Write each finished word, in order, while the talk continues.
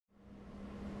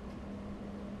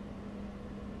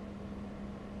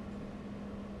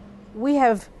We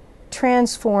have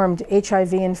transformed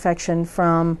HIV infection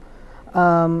from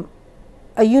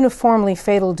a uniformly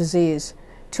fatal disease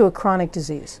to a chronic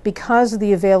disease because of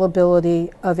the availability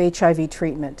of HIV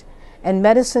treatment and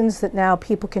medicines that now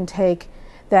people can take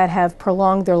that have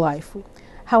prolonged their life.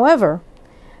 However,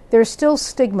 there's still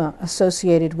stigma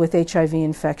associated with HIV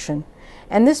infection,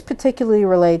 and this particularly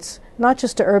relates not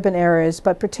just to urban areas,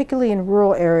 but particularly in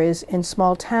rural areas, in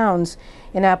small towns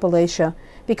in Appalachia,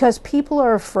 because people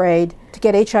are afraid to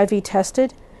get HIV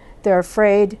tested. They're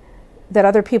afraid that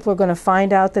other people are going to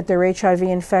find out that they're HIV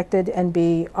infected and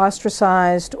be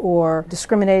ostracized or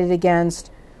discriminated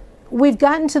against. We've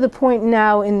gotten to the point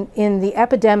now in the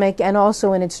epidemic and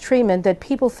also in its treatment that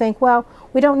people think, well,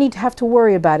 we don't need to have to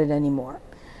worry about it anymore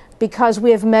because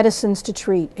we have medicines to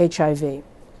treat HIV.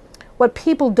 What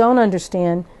people don't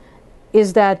understand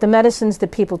is that the medicines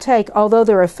that people take, although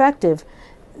they're effective,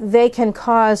 they can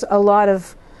cause a lot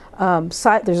of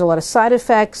there's a lot of side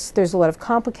effects, there's a lot of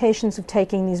complications of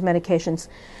taking these medications.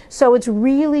 So it's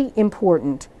really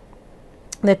important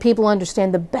that people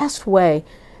understand the best way,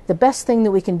 the best thing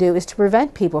that we can do is to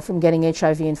prevent people from getting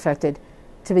HIV infected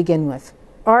to begin with.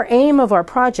 Our aim of our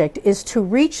project is to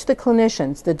reach the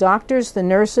clinicians, the doctors, the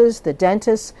nurses, the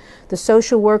dentists, the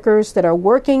social workers that are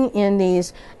working in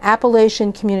these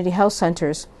Appalachian community health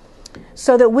centers,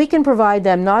 so that we can provide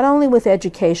them not only with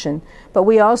education, but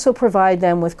we also provide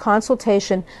them with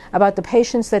consultation about the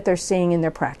patients that they're seeing in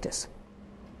their practice.